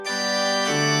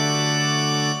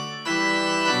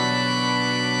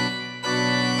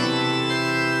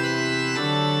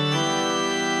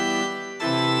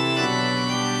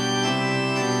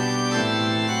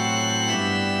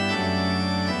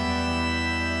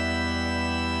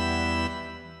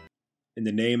In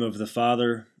the name of the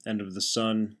Father, and of the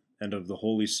Son, and of the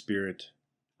Holy Spirit.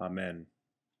 Amen.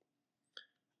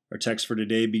 Our text for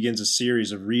today begins a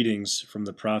series of readings from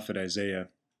the prophet Isaiah.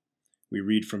 We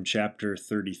read from chapter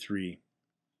 33.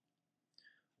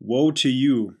 Woe to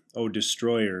you, O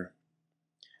destroyer,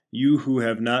 you who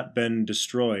have not been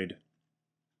destroyed.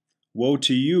 Woe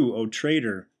to you, O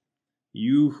traitor,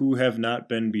 you who have not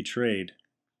been betrayed.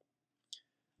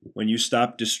 When you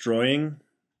stop destroying,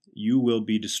 you will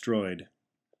be destroyed.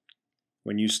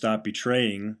 When you stop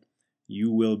betraying, you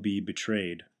will be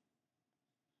betrayed.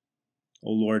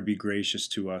 O Lord, be gracious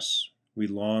to us. We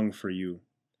long for you.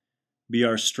 Be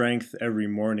our strength every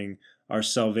morning, our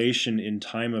salvation in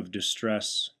time of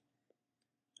distress.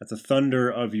 At the thunder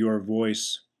of your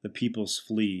voice, the peoples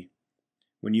flee.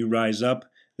 When you rise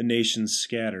up, the nations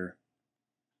scatter.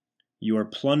 Your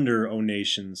plunder, O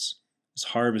nations, is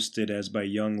harvested as by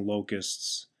young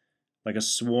locusts. Like a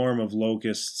swarm of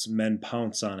locusts, men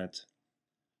pounce on it.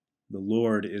 The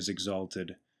Lord is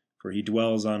exalted, for he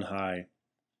dwells on high.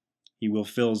 He will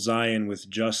fill Zion with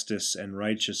justice and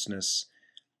righteousness.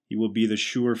 He will be the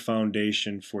sure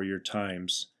foundation for your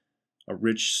times, a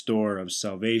rich store of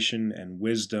salvation and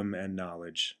wisdom and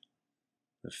knowledge.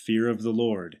 The fear of the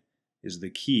Lord is the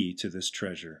key to this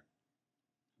treasure.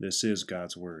 This is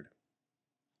God's word.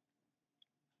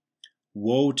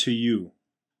 Woe to you!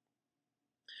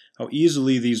 How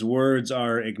easily these words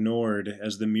are ignored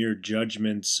as the mere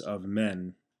judgments of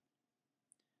men.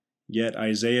 Yet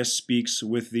Isaiah speaks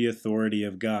with the authority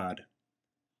of God,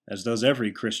 as does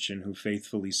every Christian who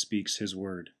faithfully speaks his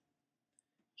word.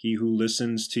 He who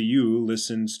listens to you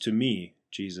listens to me,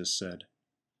 Jesus said.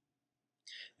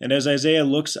 And as Isaiah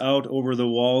looks out over the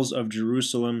walls of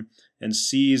Jerusalem and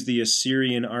sees the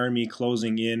Assyrian army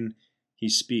closing in, he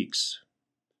speaks.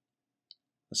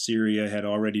 Assyria had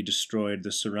already destroyed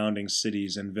the surrounding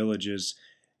cities and villages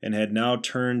and had now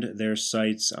turned their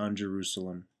sights on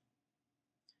Jerusalem.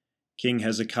 King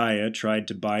Hezekiah tried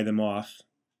to buy them off.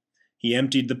 He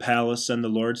emptied the palace and the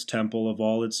Lord's temple of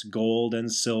all its gold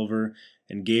and silver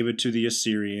and gave it to the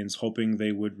Assyrians, hoping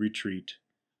they would retreat.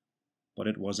 But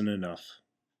it wasn't enough.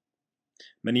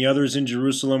 Many others in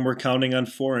Jerusalem were counting on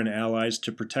foreign allies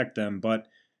to protect them, but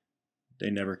they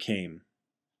never came.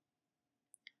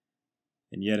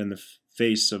 And yet in the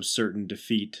face of certain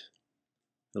defeat,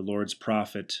 the Lord's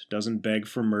prophet doesn't beg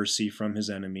for mercy from his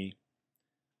enemy.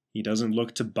 He doesn't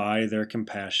look to buy their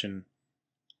compassion.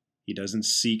 He doesn't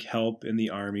seek help in the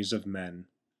armies of men.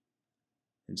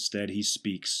 Instead, he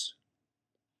speaks.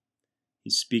 He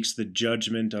speaks the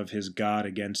judgment of his God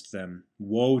against them.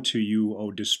 Woe to you,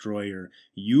 O destroyer!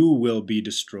 You will be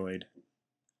destroyed.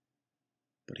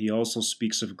 But he also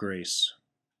speaks of grace.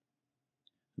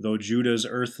 Though Judah's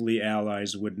earthly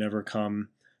allies would never come,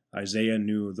 Isaiah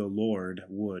knew the Lord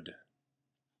would.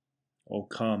 O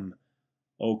come,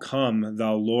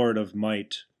 thou Lord of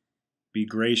might, be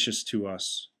gracious to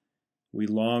us. We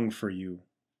long for you.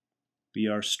 Be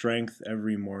our strength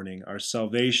every morning, our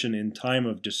salvation in time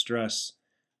of distress.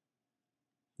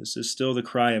 This is still the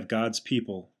cry of God's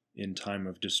people in time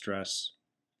of distress.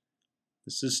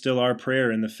 This is still our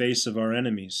prayer in the face of our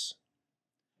enemies.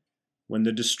 When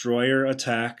the destroyer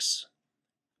attacks,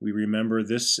 we remember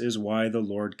this is why the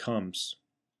Lord comes,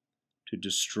 to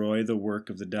destroy the work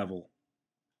of the devil.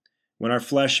 When our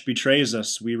flesh betrays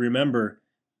us, we remember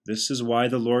this is why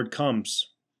the Lord comes,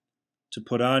 to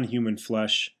put on human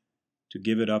flesh, to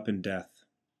give it up in death.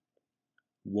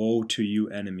 Woe to you,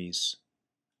 enemies!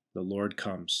 The Lord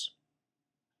comes.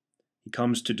 He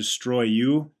comes to destroy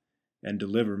you and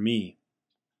deliver me.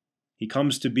 He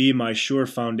comes to be my sure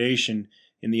foundation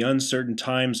in the uncertain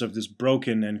times of this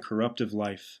broken and corruptive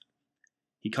life.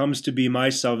 He comes to be my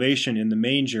salvation in the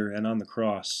manger and on the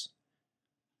cross.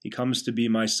 He comes to be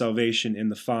my salvation in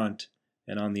the font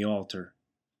and on the altar.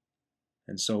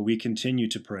 And so we continue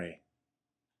to pray.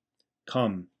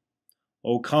 Come,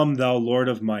 O come, thou Lord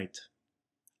of might.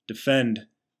 Defend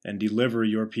and deliver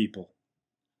your people.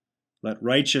 Let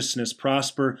righteousness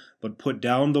prosper, but put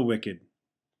down the wicked.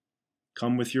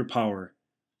 Come with your power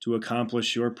to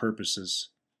accomplish your purposes,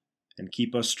 and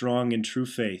keep us strong in true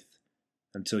faith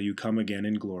until you come again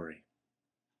in glory.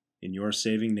 In your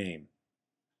saving name,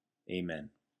 amen.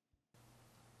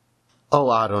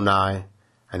 O Adonai,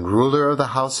 and ruler of the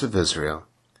house of Israel,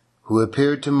 who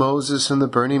appeared to Moses in the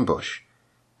burning bush,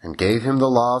 and gave him the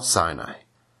law of Sinai,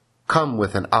 come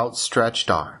with an outstretched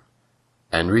arm,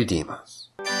 and redeem us.